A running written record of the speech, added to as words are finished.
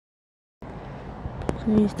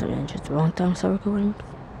Please don't enter the wrong time, so recording.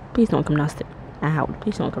 Please don't come downstairs. Ow,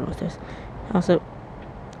 please don't come downstairs. Also,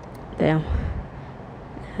 damn.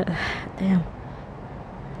 Damn.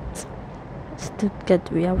 Still get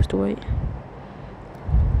 3 hours to wait.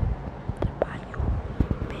 The bayou.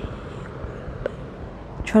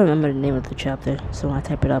 Try to remember the name of the chapter, so when I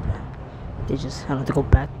type it up, they just have to go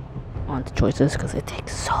back onto choices because it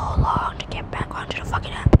takes so long to get back onto the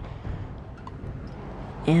fucking app.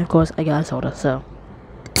 And of course, I got a soda, so.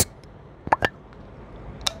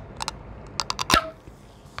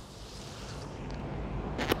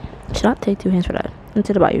 Should not take 2 hands for that.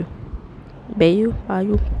 Into the bayou. Bayou,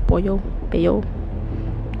 bayou, boyo, bayo.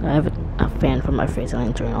 I have a fan for my face and I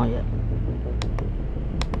didn't turn it on yet.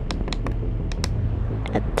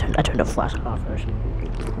 I turned the flash off first.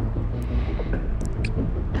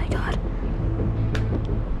 My god.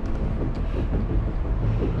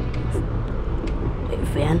 Wait,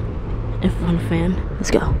 fan? In front of fan?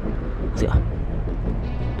 Let's go. Let's go.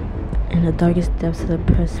 In the darkest depths of the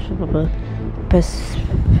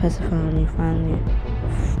Persephone finally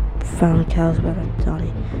found cows by the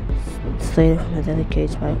Donnie, slated from the deadly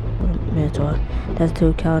cage by Minotaur. That's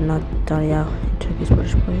two cow knocked Donnie out and took his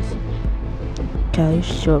British place. Cow, you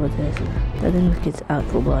sure about this? That then gets out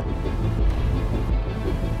for blood.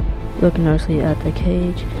 Looking nervously at the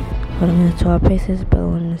cage, but the Minotaur paces,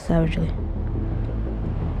 bellowing savagely.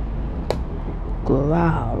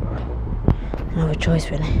 Growl. No other choice,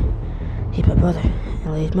 really. He's my brother,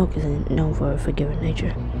 and Lady Smoke isn't known for her forgiving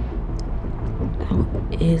nature. Who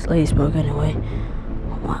is Lady Smoke anyway?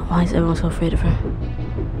 Why is everyone so afraid of her?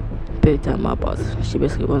 Big time mob boss. She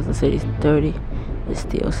basically runs the city's dirty. It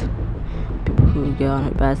steals. People who get on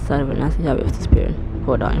her bad side of a nasty habit of disappearing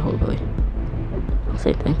or dying horribly.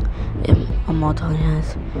 Same thing. If a Maltani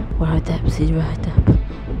has what her depth sees right up,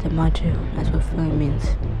 then mine too. That's what feeling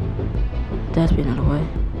means. That's been out of the way.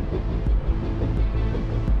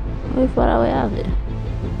 We fought our way out of there.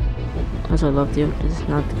 As I loved you, this is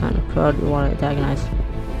not the kind of crowd we want to antagonize.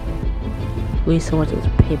 We need someone to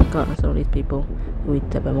paper cut on some of these people who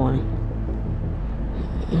eat every morning.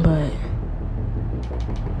 But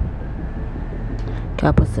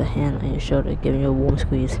Cal puts a hand on your shoulder, giving you a warm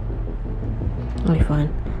squeeze. I'll be fine.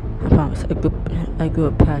 I promise. I grew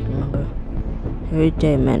up packed, remember? Every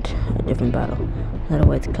day meant a different battle. Not a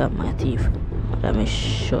way to cut my teeth. But I made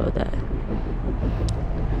sure of that.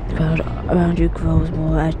 The crowd around you grows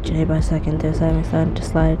more agitated by the second. Their silence started to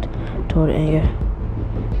slide toward anger.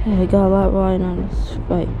 Hey, I got a lot riding on this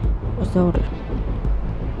fight. What's the order?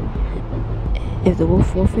 If the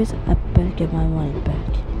wolf forfeits, I better get my money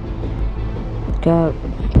back. The crowd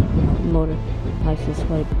motor likes his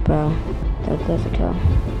sweaty brow. That's a cow.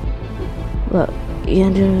 Look, you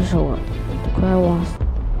can do this or what? The crowd wants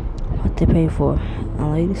what they pay for.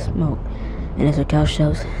 And Lady Smoke. And as the cow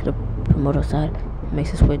shows the promoter side, makes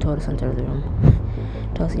his way toward the center of the room.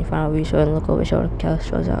 Tossing final reach and look over his shoulder, Cal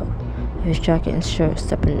shows out with his jacket and shirt,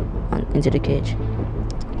 stepping into the cage.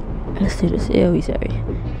 Let's do this. He's airy.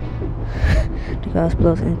 The crowd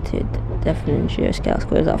explodes into deafening cheers. Cal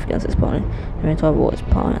squares off against his opponent, and Minotaur roars,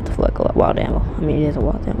 pawing at the floor like a wild animal. I mean, it is a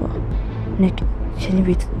wild animal. Nick, can you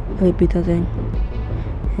really beat that thing?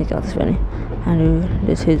 He got this ready. I knew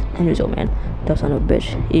this his old man. Dumps on a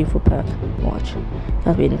bitch, eating for pack. Watch.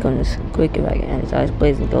 Cal's beating guns, quick and ragged, and his eyes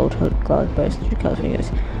blazing gold, hood claws burst through Cal's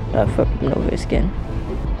fingers, without flipping over his skin.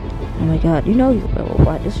 Oh my god, you know he's a werewolf.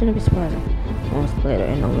 Why? This shouldn't be surprising. Moments later,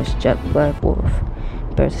 an enormous jet black wolf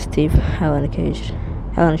bears his teeth, howling in a cage,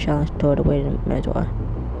 howling a challenge toward the waiting Minotaur.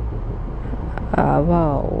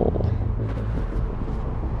 Wow.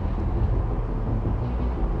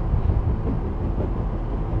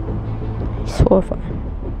 He's horrifying.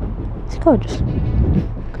 It's gorgeous.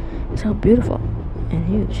 It's so beautiful and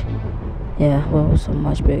huge. Yeah, werewolves are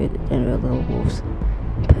much bigger than real little wolves.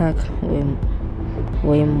 Pack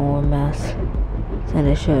way more mass than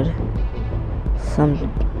they should. Some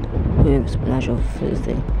weird supernatural physics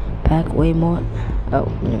thing. Pack way more. Oh,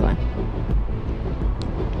 never mind.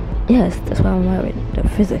 Yes, that's why I'm married. The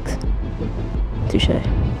physics. Touche.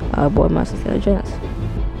 Our boy must stand a chance.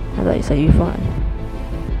 I thought you said you're fine.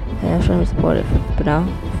 Yeah, I'm trying to be supportive, but now,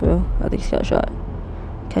 for real, I think he's got a shot.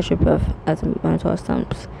 Catch your breath as the Minotaur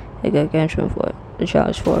stumps. They got gargantuan for it. The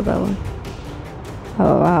challenge for a battle.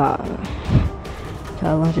 Hurrah!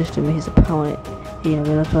 Cal lunges to meet his opponent. He and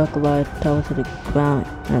the Minotaur collide, tumble to the ground,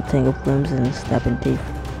 and a tangle of limbs and snapping teeth.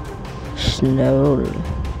 Slowly.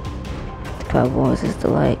 The crowd voices his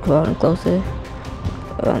delight, crowding closer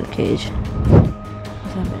around the cage.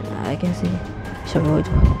 What's happening? I can see. Several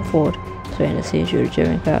forward. Surrounding the sea through the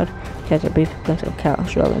jeering crowd, catch a brief glimpse of Cal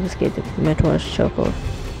struggling to escape the Minotaur's chokehold.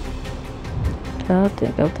 Cal,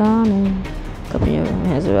 think of Tommy. Cupping your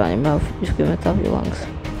hands around your mouth, you scream at the top of your lungs.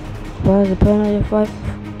 Why depend on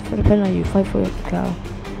you fight for your cow.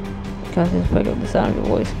 Cow just pick up the sound of your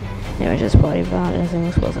voice. Never just body violence and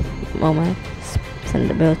explosive moment. Send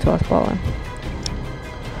the bill towards falling.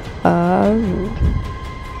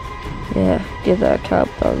 Yeah, give that cow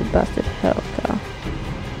probably bastard hell, cow.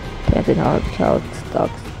 Panting hard, the cow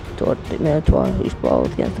stalks toward the Minotaur who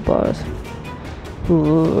sprawled against the bars.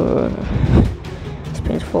 His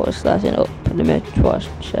pains forward, slashing open the Minotaur's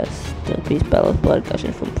chest. The beast bellows, blood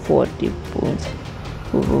gushing from 4 deep wounds.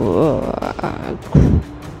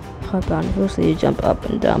 Heartbound, firstly you jump up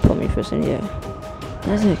and down, put me first in the air.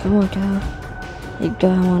 That's it, come on, cow. You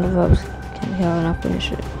got him on the ropes. Can the cow not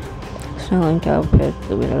finish it? Snarling cow prepared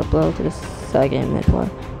the winner to blow to the sagging Minotaur.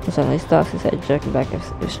 And suddenly stops his head, jerking back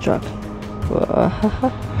if struck.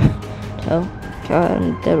 Cow had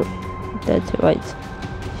dead to rights.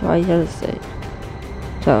 Why you gotta say?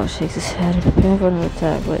 Cow shakes his head and preparing for another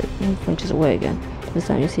attack, but he flinches away again. This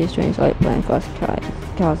time you see a strange light playing across the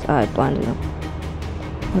cow's eye, blinding him.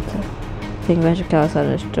 What the? Taking advantage of cow's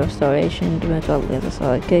sudden restoration, the Minotaur lands a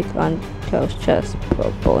solid kick on cow's chest,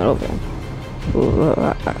 pulling over him.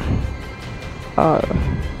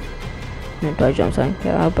 Minotaur jumps on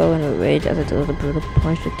cow, bellowing in rage as it delivers a brutal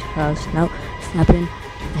punch to cow's snout, snapping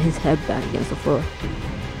his head back against the floor.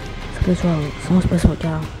 Something's wrong. Someone's messing with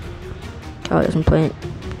cow. Cow doesn't play.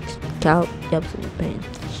 Cow yelps in pain,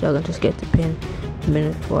 struggling to escape the pin. The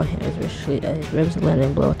Minotaur his ribs landed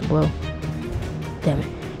and blow at the blow. Damn it!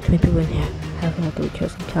 Too many people in here. How can I do kill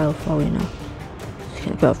some cow before we know? Just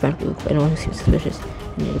can't go out frankly look for anyone who seems suspicious.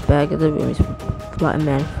 And near the back of the room is a spotted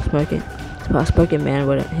man smirking. A smirking man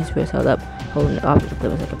with his wrist held up, holding the opposite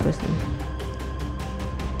limbs like a person.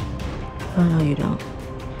 Oh no, you don't.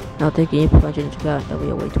 Now taking you plunge into the ground, double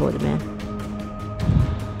your way toward the man.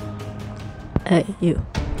 Hey, you.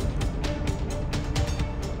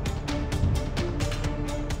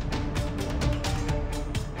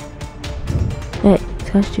 Hey,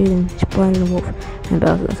 Scott's cheating. He's blind and wolf and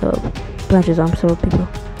bounces himself. Blanches on several people.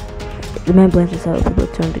 The man blanches several people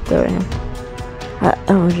turn to glare at him. I don't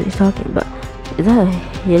know what he's talking about. Is that a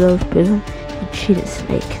Halo's prison? You cheated,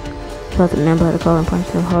 snake. He felt the man by the collar and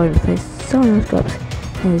punched him hard in the face. Someone else grabs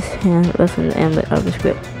his hand, wrestling the amulet out of his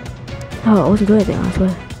grip. Oh, I wasn't doing anything, I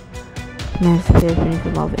swear. The man disappeared beneath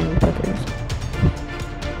the mob of enemy spectators.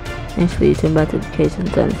 Instantly, he turned back to the cage and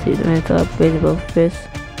then see the Minotaur raising both fists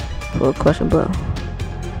for a crushing blow.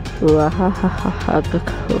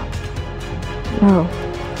 No.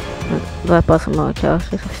 Right by some more cow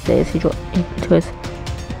stays, he twists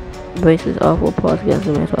braces awful paws against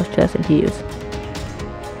the Minotaur's chest and heaves.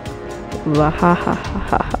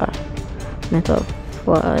 Minotaur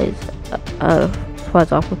flies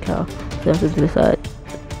off the cow, slams to the side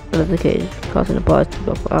of the cage, causing the bars to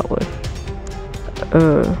go outward.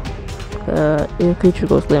 The creature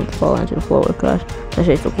goes limp, falling into the floor with a crash that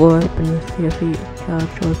shakes the floor beneath your feet. Cow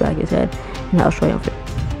throws back his head and now straight on fit.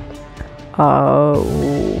 Oh,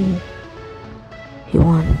 he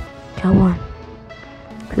won. Cow won.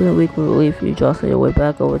 Feeling weak with relief, you jostle your way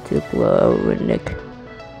back over to the glowing Nick.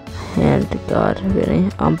 Hand to God, really,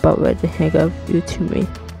 I'm about ready to hang up you to me.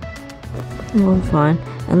 Oh, I'm fine.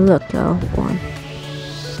 And look, Cow won.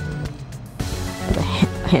 But I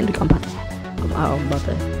hand to come back. I'm about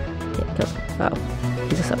to get killed. Oh,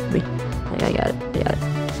 he's just up for me. I got it.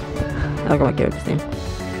 I got my character's name.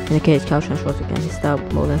 In the cage, Cow transforms again. He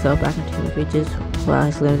stopped molding himself back into human creatures while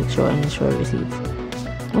his limbs short and his shoulder recedes.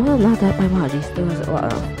 Well, not that by much. He still has a lot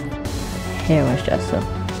of hair on his chest, so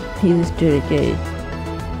he just drew the cage.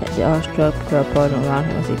 The awestruck crowd parting around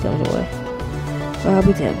him as he comes away. Well, I'll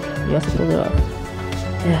be damned. You also pulled it off.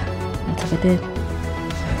 Yeah, that's what I did.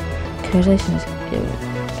 Congratulations,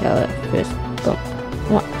 Cow at first. Go.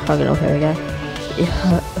 What? Hugging over here, guy. You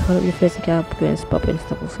hold up your fist and Cow grins, puppy and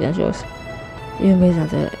snuggles against yours. You're amazing at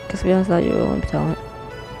that, because to be honest, you were only talent.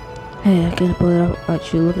 Hey, I couldn't pull it out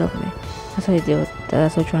without you looking up at me. That's how you deal with that.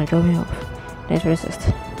 That's what you're trying to throw me off. Thanks for the assist.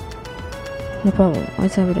 No problem.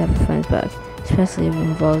 Always happy to have your friends back, especially if it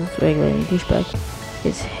involves regulating douchebag.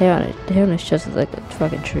 His hair on it. The hair on his chest is like a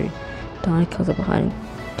fucking tree. Donnie comes up behind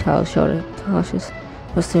Cow's shoulder, cautious,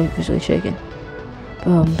 but still visually shaken.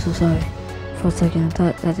 Oh, I'm so sorry. For a second, I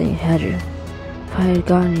thought that thing had you. If I had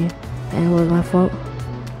gotten you, and it was my fault,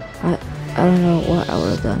 I don't know what I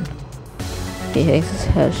would have done. He hangs his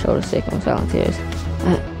head, shoulder sick, and silent tears.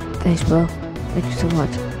 Thanks, bro. Thank you so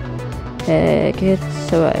much. Hey, kid,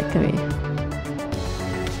 it's alright, come here.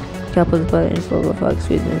 Cow puts his butt in his lower frog,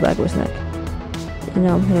 squeezing the back of his neck. You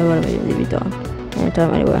know I'm here when I immediately be done.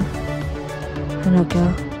 Anytime, anywhere. I know,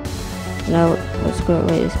 Cow. Now let's go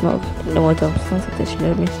away to smoke. No one don't sounds like this, you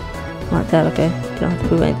heard me. Not that, okay? You don't have to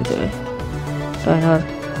prove anything to me. Starting hard,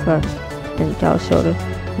 flat, then Cal's shoulder,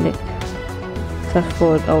 Nick. Fast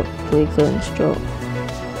forward out, legs and stroke.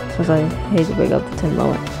 Since I hate to break up the 10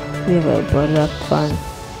 moment. We have a blood up, fine.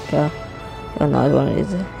 Cal. Another one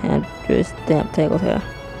is hand through his damp tangled hair.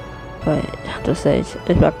 But the sage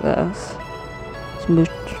is back to the house.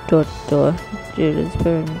 Smooshed toward the door, due to his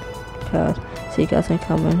burning crowd. See guys ain't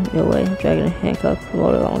coming your way, dragging a handcuff from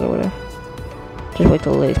all along over there. Just wait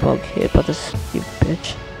till the lady smoke here about this, you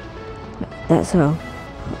bitch. That's how.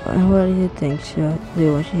 And what do you think she'll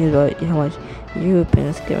do when she hears about how much you've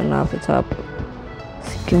been skimming off the top?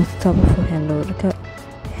 Skimming off the top of her hand over the cut.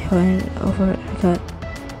 Hand over the cut.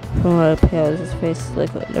 From what it pales, his face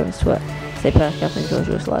slick with nervous sweat. Stay past Captain George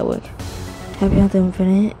with a sly wink. Happy hunting,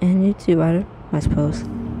 Infinity, and you too, Ryder, I suppose.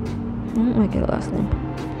 I might get a last name.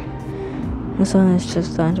 The sun is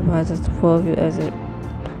just starting to rise as the four of you exit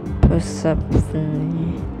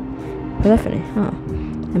Persephone, huh?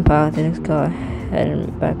 And pilot the next car,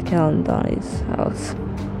 heading back to Cal and Donnie's house.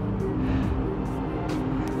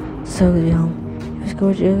 So good to be home. If I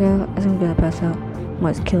scored you out, I think I'm gonna pass out.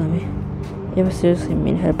 Mike's killing me. You ever seriously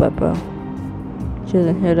mean headbutt, bro? She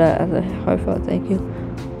doesn't hear that as a heartfelt thank you.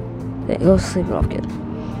 Then go sleep it off, kid.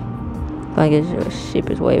 Gonna get you a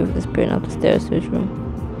sheepish wave disappearing up the stairs to his room.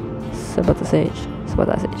 It's about the sage. It's about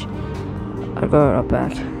that sage. I'll go up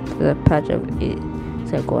back to the patch of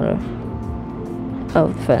same corner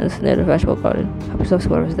of the fence near the vegetable garden. Help yourself see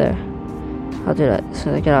whatever's there. I'll do that as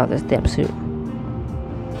soon as I get out of this damn suit.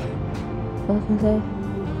 What was I gonna say?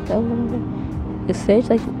 That was what I'm gonna say. Is sage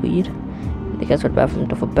like weed? The guy went back from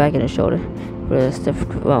the foot back in his shoulder. With a stiff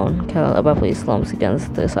groan, Cal abruptly slumps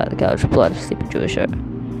against the side of the couch, blood seeping through his shirt.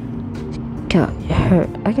 Cal, you're hurt.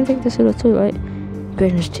 I can take the suit too, right?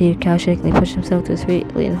 Gritting his teeth, Cal shakingly pushed himself to his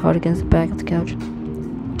feet, leaning hard against the back of the couch.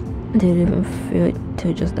 Didn't even feel it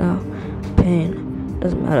till just now. Pain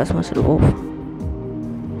doesn't matter as much to the wolf.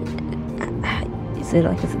 You say it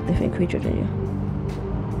like it's a different creature than you.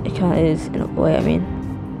 It kinda is, in a way, I mean.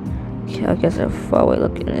 Cal gets a faraway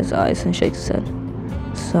look in his eyes and shakes his head.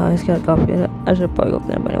 So he's got a copy of it. I should probably look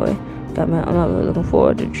at him anyway. God man, I'm not really looking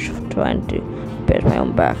forward to trying to bear my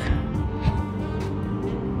own back.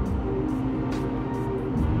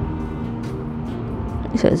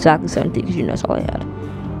 He said exactly 17 because you know that's all I had.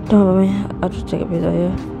 Don't worry, I'll just take a piece out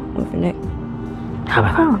here with your neck. How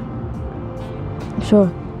my phone?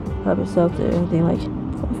 Sure. Help yourself to anything like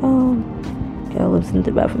phone. Cal lives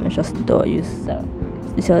into the bathroom and shuts the door. You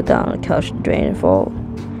sit down on the couch, drain and fall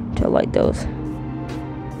to a light doze.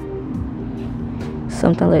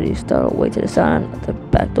 Sometime later, you startle awake to the sound of the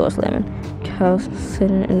back door slamming. Cal's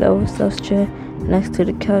sitting in the overstuffed chair next to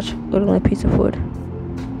the couch, ordering a piece of wood.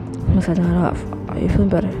 Once I turned it off, are you feeling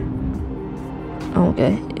better? I'm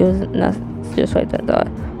okay. It was not serious like that thought.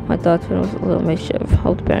 My thoughts was a little makeshift,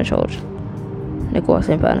 hold the parent shoulders. Nick walks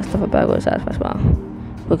in behind and stuff a bag with a satisfied smile.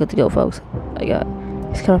 We're good to go, folks.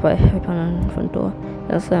 He's cut off by a heavy pound on the front door.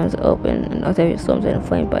 Then the slams open, and Octavia storms in,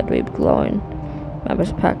 inflamed by three glowing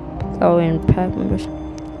pack members.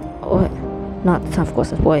 What? Not the time for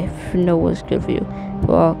questions, boy. If you know what's good for you,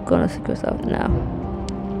 we're all gonna see Gustav now.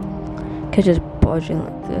 Catch just barging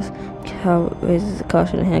like this. Cal raises the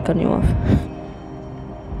caution and hand cutting you off.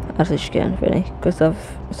 Actually, she can, Vinny. Gustav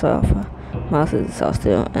is off. Miles is so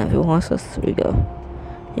still, and if he wants us, we go.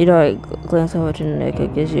 You don't glance over to Nick,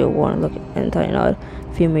 it gives you a warning look and tiny nod.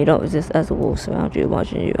 Fear me, don't resist as the wolves surround you,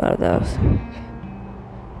 marching you out of the house.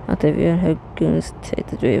 Octavia and her goons take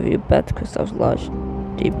the three of you back to Gustav's lodge,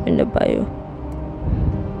 deep in the bayou.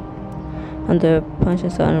 Under a punching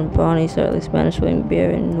sun and brawny, surly Spanish swing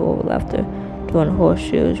beer and war laughter, throwing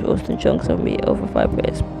horseshoes, roasting chunks of meat over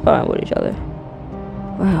fireplace, sparring with each other.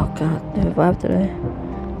 Wow, God, the vibe today.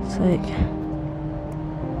 It's like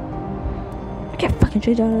I can't fucking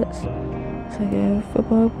change out of this. It's like a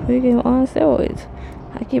football pregame on steroids.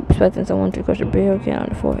 I keep expecting someone to crush a beer can on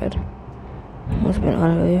the forehead. Must have been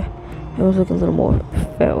on earlier. It was looking a little more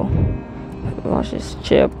feral. Rosh's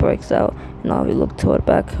chair breaks out, and all of you look toward the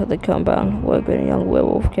back of the compound where a grinning young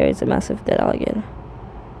werewolf carries a massive dead alligator.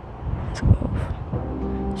 It's a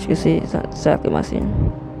werewolf. As you can see, it's not exactly my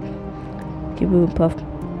scene. Keep moving, Puff.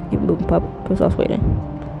 Keep moving, Puff. Kristoff's waiting.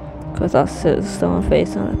 Kristoff sits stone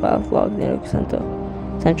face on a pile of logs near the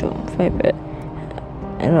central favorite.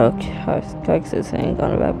 And look, carcasses hanging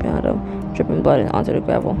on the back behind him, dripping blood onto the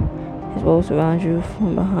gravel. His wolves around you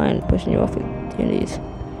from behind, pushing you off with your knees.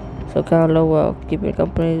 So Kyle Lowell, keeping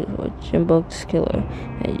company with Jimbo's killer,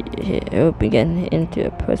 and it will be getting into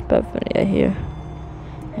a Persephone, I hear.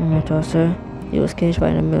 A Minotaur, sir. He was caged by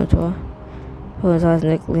a Minotaur. Pulling his eyes,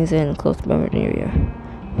 Nick leans in close to Murmur near ear.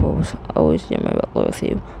 Was always remember loyal with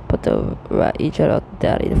you, but the rat each out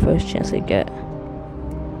Daddy the first chance they get.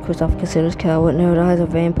 Kristoff considers Cal with narrowed eyes, a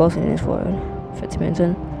vein pulsing in his forehead. 50 minutes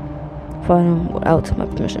in, find him without my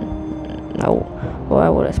permission. No, or I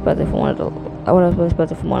would expect it from one of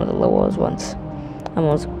the low ones once.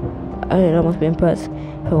 I'd almost be impressed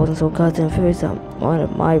if I wasn't so goddamn furious that one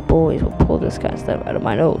of my boys would pull this kind of stuff out of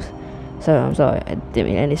my nose. So I'm sorry, I didn't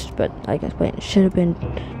mean any disrespect. I can explain. Should have been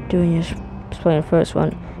doing your explaining the first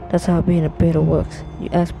one. That's how being a beta works. You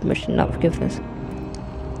ask permission, not forgiveness.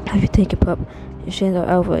 How you think it, pup? You shamed our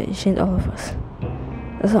alpha, you shamed all of us.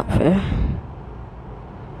 That's not fair.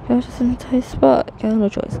 I was just in a tight spot. I had no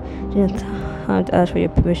choice. You didn't have time to ask for your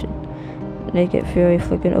permission. Naked fury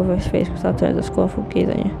flickering over his face, Kristoff turns a scornful gaze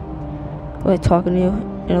on you. Was I talking to you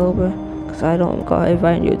in a little bit? Because I don't recall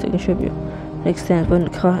inviting you to contribute. Nick stands, putting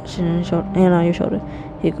the caution hand on your shoulder.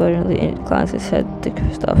 He grudgingly inclines his head to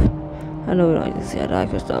Kristoff. I know we don't need to say that,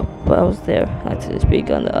 Kristoff, but I was there. I had to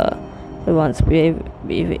speak on the ones we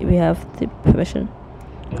have the permission.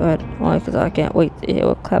 Go ahead, only because I can't wait to hear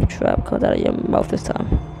what claptrap comes out of your mouth this time.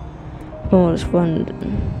 Someone just run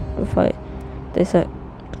the fight. They said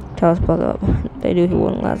Charles brought up. They knew he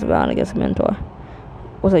wouldn't last around against a mentor.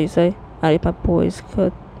 What's that you say? I think my boys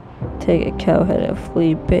could take a cowhead and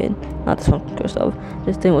flea bitten. Not this one, Kristoff.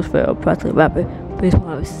 This thing was feral, practically rapid, based on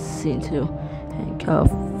what I've seen too. And Cal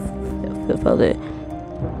felt it.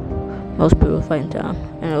 Most people were fighting down,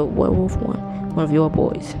 and a werewolf won. One of your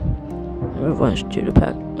boys. Everyone through the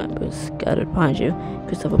pack members scattered behind you.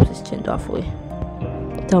 Kristoff ups his chin thoughtfully.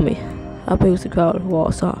 Tell me, how big was the crowd who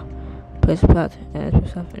all saw? The place was packed, and it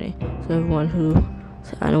was Persephone,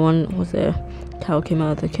 so anyone was there. Cal came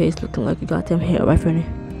out of the case looking like a goddamn hero, right, Fernie?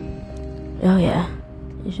 Oh yeah,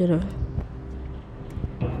 you should have.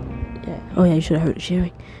 Yeah, oh yeah, you should have heard the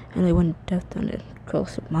cheering. And they went deaf on it,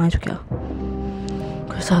 close to mine to Cal.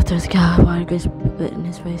 Kristoff turns to Cal, wide grace bit in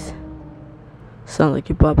his face. Sounds like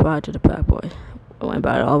you brought pride to the pack, boy. I went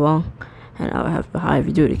about it all wrong, and I would have to hire if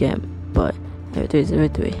you do it again. But victory is a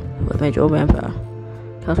victory. What made your old man proud?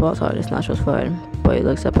 Cal's walks hard, his nostrils flared, but he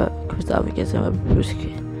looks up at Kristoff and gives him a brusque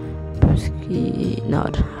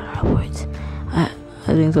nod. Words. I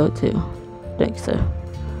think so too. Thanks, sir.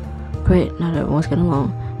 Great, not everyone's getting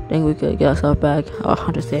along. Think we could get ourselves back. Our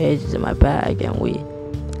 100 sage is in my bag, and we.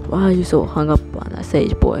 Why are you so hung up on that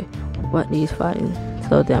sage, boy? What needs fighting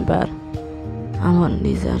so damn bad? I'm on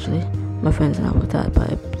these actually. My friends and I were died by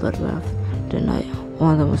a blood raft tonight.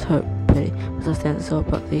 One of them was hurt pretty, but still stands so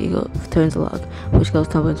abruptly. He turns the log, which goes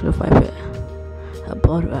tumbling into the fire pit. A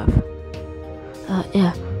blood raft.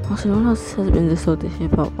 Yeah. Also, no one else has been this so to hear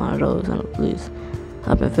about one of those on the blues.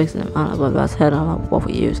 I've been fixing them on a blood raft's head on my wall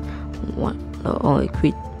for years. One of the only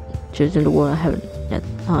creatures in the world I haven't yet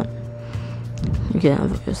hunt. You can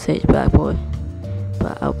have your sage back, boy.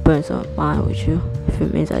 But I'll burn some of mine with you if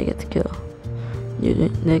it means I get to kill.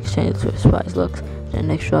 Nick changes to surprised looks, then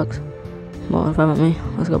Nick shrugs. More in front of me,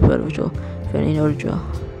 let's go build a ritual. If you know the drill.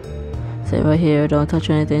 Stay right here, don't touch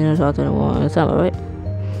anything, there's out there in the wall, it's not right.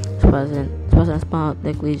 President smiled,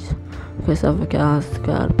 Nick leads Kristoff and Cal as the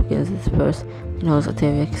crowd begins its first. He knows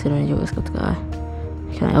Octavia considering you as the guy.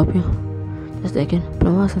 Can I help you? Just thinking, but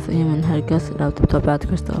I'm lost since the human had gusted out to top out to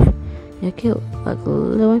Kristoff. You're cute, like a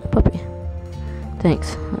little puppy.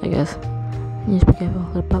 Thanks, I guess. You just be careful,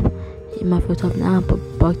 little pup. You might feel tough now, but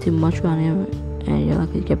bark too much around here and you're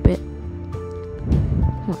likely to get bit.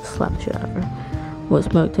 I'll slap the shit out of her. What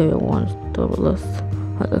smoke Octavia wants to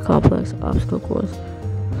overlust, like a complex obstacle course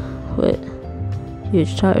with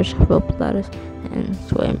huge tires, rope ladders, and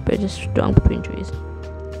swaying bridges strung between trees.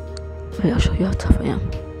 Maybe I'll show you how tough I am.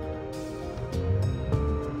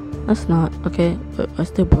 That's not okay, but I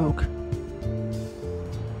still broke.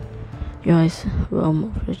 Your eyes roam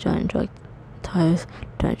over the giant drag tires,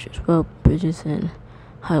 trenches, rope, bridges, and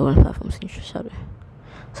high wooden platforms seem to shudder.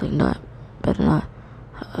 So not, better not.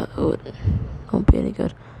 It won't be any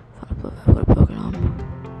good if I put a broken arm.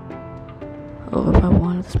 Over by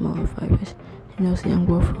one of the smaller fibers, he knows the young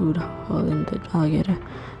wolf who'd hauling the alligator,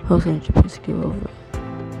 hosting a Japanski over.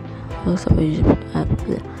 He looks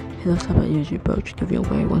up at you brooch, giving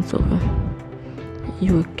away 1 silver.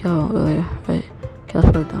 You were Cal earlier, right? Cal's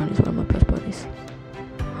brother down, he's one of my best buddies.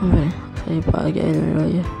 I'm ready. So you brought alligator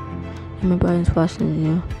earlier. And my brain's flashing in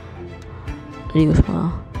you. An eagle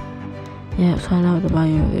smile. Yeah, I was hanging out with the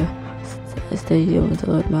bayou earlier. I stayed here with the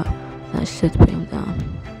Lord map, and I should bring him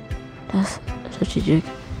down. That's strategic.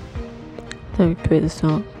 They create the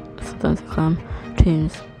song. Sometimes they climb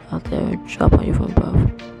trees out there and drop on you from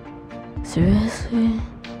above. Seriously?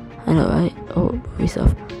 I know, right? Oh,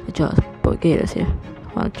 yourself. The jaws, but gators here.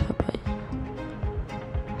 I want to try by you.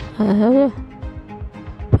 Hell yeah.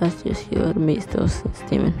 Past your skill, the meat still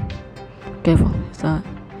steaming. Careful, it's hot.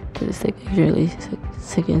 To the stick, extremely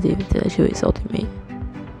sick and even to chewy salty meat.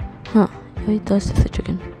 Huh, yeah, he does taste the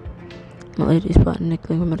chicken. My lady spotted Nick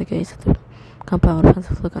lingering by the gates at the compound with a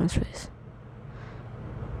pensive look on his face.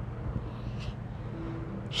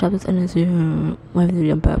 Shop is ending, so you're waving to the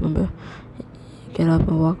young back member. You get up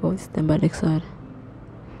and walk over, stand by Nick's side.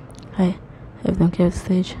 Hey, everyone came to the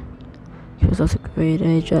stage. He was also great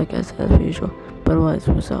a jackass as per usual, but otherwise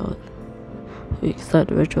was solid. We can start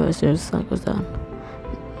the ritual as soon as the sun goes down.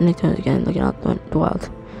 Nick turns again, looking out the wild.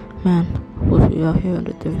 Man, we'll be out here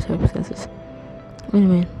under different circumstances. What do you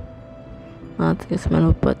mean? I don't think it's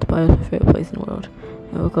mental, but the bayou is my favorite place in the world.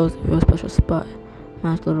 And we're close to a real special spot.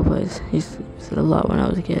 Man's little place. He used to visit a lot when I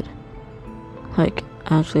was a kid. Like,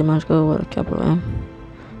 actually managed to go with a capital M.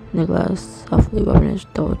 Nicholas softly rubbing his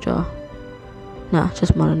double jaw. Nah,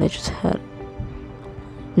 just Mother Nature's head.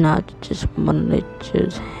 Not just Mother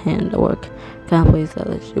Nature's hand at work. Kind of place that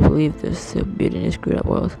lets you believe there's still beauty in this screwed up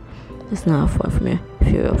world. It's not far from here if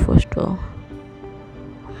you're up for a stroll.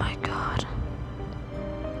 Oh my god.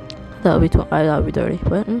 That would be dirty,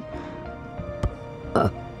 but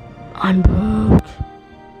I'm broke.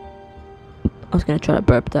 I was gonna try to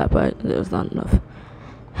burp that, but there was not enough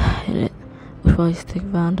in it. We'll probably stick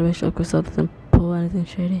around to make sure Crystal doesn't pull anything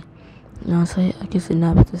shady. Honestly, I guess it's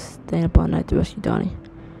not just staying up all night to rescue Donnie.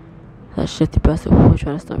 That shifty bastard will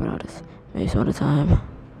try to stop without us. Maybe some other time.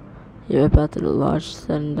 You're about to the lodge,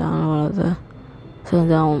 setting down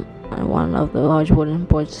one of the large wooden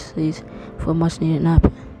porch seats for a much needed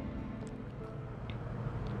nap.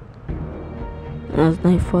 As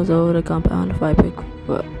night falls over the compound, the fire pit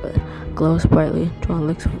glows brightly, drawing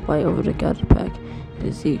licks of light over the gathered pack.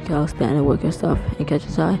 You see Cal standing at work and stuff, and catch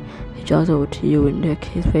his eye. He jogs over to you and Nick,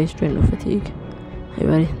 his face drained of fatigue. Are you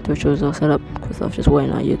ready? The ritual is all set up. Christoph just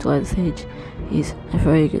waiting on you to light the stage. He's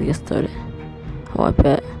very eager to get started. Oh, I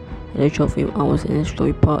bet. And the trophy almost in his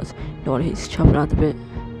glory parts. You know what? He's chopping out the bit.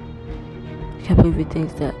 I can't believe he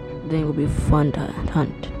thinks that thing will be fun to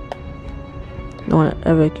hunt. No one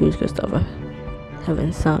ever accused Christoph of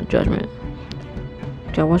having sound judgment.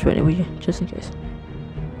 Gotta watch ready with you, just in case.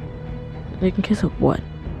 You can kiss of what?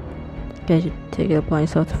 Guys, you take it upon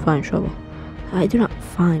yourself to find trouble. I do not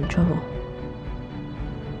find trouble.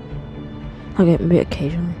 Okay, maybe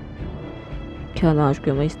occasionally. Cal nods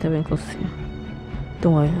grimly, stepping close to you.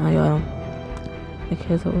 Don't worry, I got him. The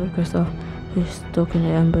kids over to Christoph, who's stoking the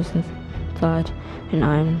embers inside an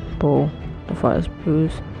iron bowl. The fire's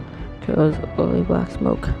bruise curls oily black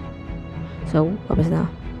smoke. So, what is now?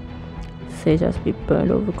 The sage has to be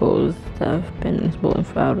burned over coals that have been in this bowl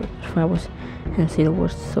for hours, and cedar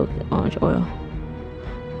wood soaked in orange oil.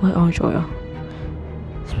 Why orange oil?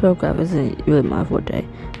 Spellcraft isn't really my forte.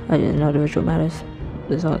 I didn't know the ritual matters.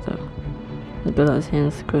 This all though. He goes out his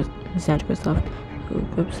hands to Christoph, who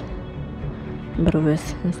grips metal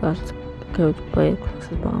wrist and slashes the curved blade across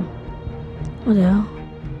his palm. What the hell?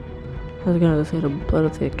 I was gonna say the blood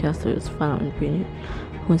of the caster is final ingredient.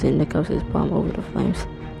 Once he Nick ups his palm over the flames,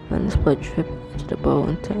 letting the blood drip into the bowl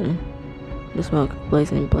and turning the smoke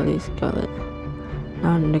blazing bloody scarlet.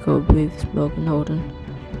 Now Nick will breathe the smoke and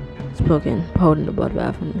holding the blood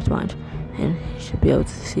bath in his mind, and he should be able to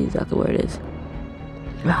see exactly where it is.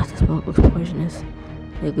 Ah, the smoke looks poisonous.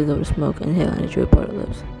 Nick leads over the smoke and inhaling the drip part of the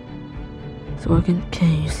lips. It's working.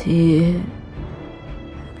 Can you see it?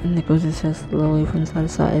 And Nick goes his head slowly from side to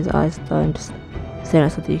side, his eyes starting to stare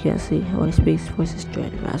at something you can't see. When he speaks, his voice is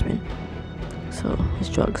strained and rasping. So, his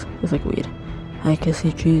drugs, it's like weed. I can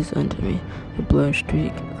see trees under me, a blurred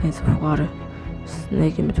streak, lanes of water,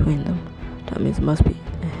 snaking between them. That means it must be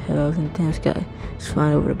a hell of a damn sky, just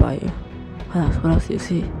flying over the bayou. What else do you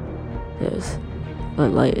see? There's a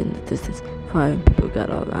light in the distance, fire and people got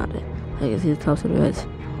all around it. I can see the tops of their heads.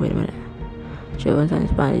 Wait a minute. Joe runs on his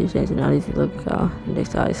spine, he's changing out easy look at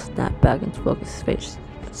Nick's eyes snap back into focus, his face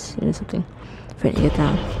seeing something. Afraid to get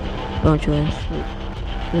down. Bone chilling,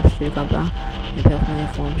 lips to the compound, and pale from the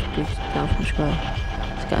form streaks down from the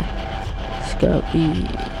sky. Scurvy.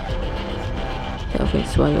 Calvin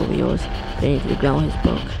swung over yours, bending to the ground with his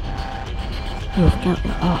book. You forgot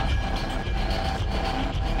your off.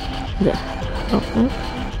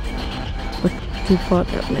 We're too far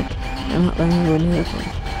up, Nick. I'm not letting you near this one.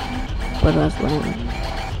 But that's when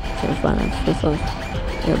so finally fist off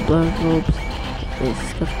their blurred robes, his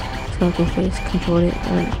skeletal face contorted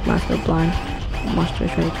and master blind monster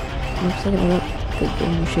shake. I'm setting it up to the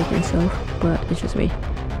game shaking itself, but it's just me.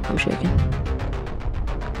 I'm shaking.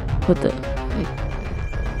 What the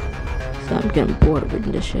so I'm getting bored of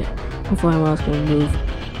reading this shit. Before anyone else can move,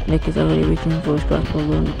 Nick is already reaching for his glass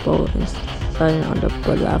balloon bowl and sliding on the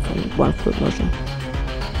bloodbath in one foot motion.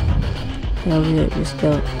 However, you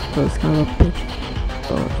still close kind of a pitch.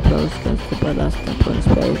 Or close against the bloodbath, then put in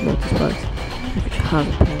spray multi sparks. If you have a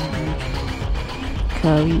pain range.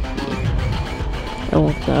 Carry. I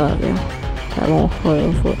won't get out of here. I won't hold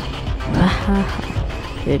it for.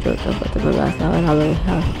 They joked up at the bloodbath now, and I really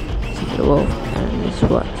have to the wolf and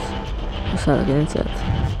it was. I saw like an insect.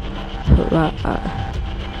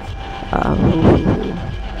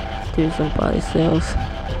 Do some body sales.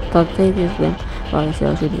 Octavia's limb body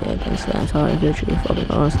sales should be against slams hard and virtually fucking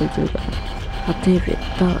honestly to God. Octavia,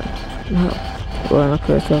 dog, no. Well, I'm a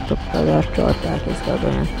curse up the left jaw back his skull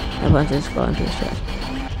brand and punches his skull into his chest.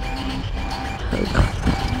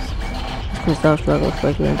 His crystal struggles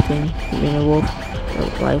breaking in between being a wolf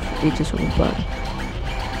and life reaches from his body.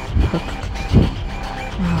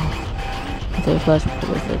 Until the flesh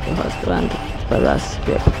was like the husk around the last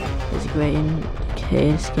grip. His gray and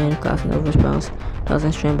decayed skin glassing over his bones.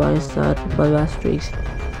 Thousand strained bodies start the bloodbath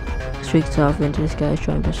streaks off into the sky,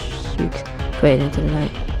 showing the streaks fade into the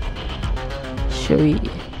night. Cherie.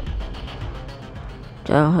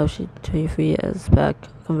 Down how she 23 as his back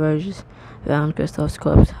converges around Kristoff's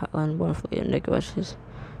corpse, hotline mournfully, and Nick rushes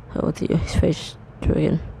over to you, his face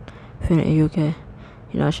stricken. Finn, are you okay?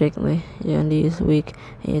 You're not shakingly, your knees weak,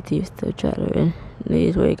 and your teeth still chattering.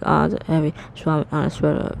 Knees weak, arms heavy, swarming on a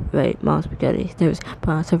sweater, ready, mom spaghetti. Sniffs,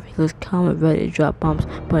 pounds, surface looks calm and ready to drop bombs,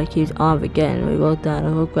 but he keeps on forgetting. We roll down,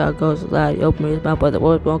 the whole crowd goes loud. He opens his mouth, but the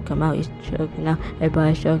words won't come out. He's choking out,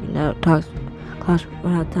 everybody's choking out. Talks, clocks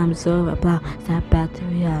run out, time is over. Blah, snap back to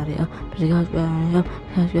reality. But she goes running up,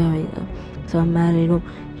 so I'm mad at him.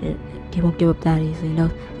 He won't give up that easily. He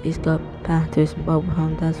knows he's got path to his mobile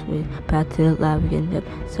home. That's where path to the lab again. Yep.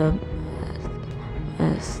 So,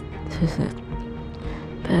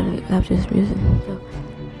 better capture this music. So,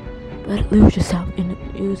 better lose yourself in the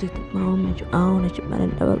music. The moment you own it, you better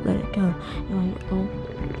never let it go. You know your own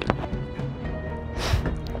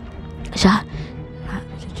shot.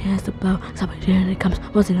 It's a chance to blow. Somebody here and it comes.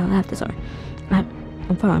 Wasn't no laughter. Sorry.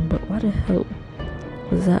 I'm fine, but why the hell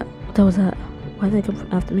was that? What was that? Why did they come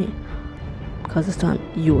after me? Because this time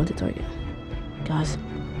you want to target. Guys,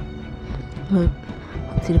 look,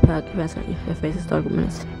 see the pack advance on you. Your face is dark with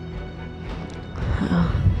minutes.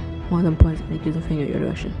 One of them points and he gives a finger in your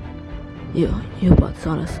direction. You brought this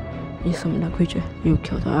on us. You summoned that creature. You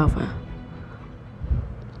killed our alpha.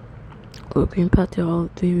 Will green path to all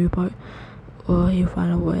three report, or you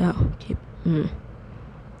find a way out. Keep.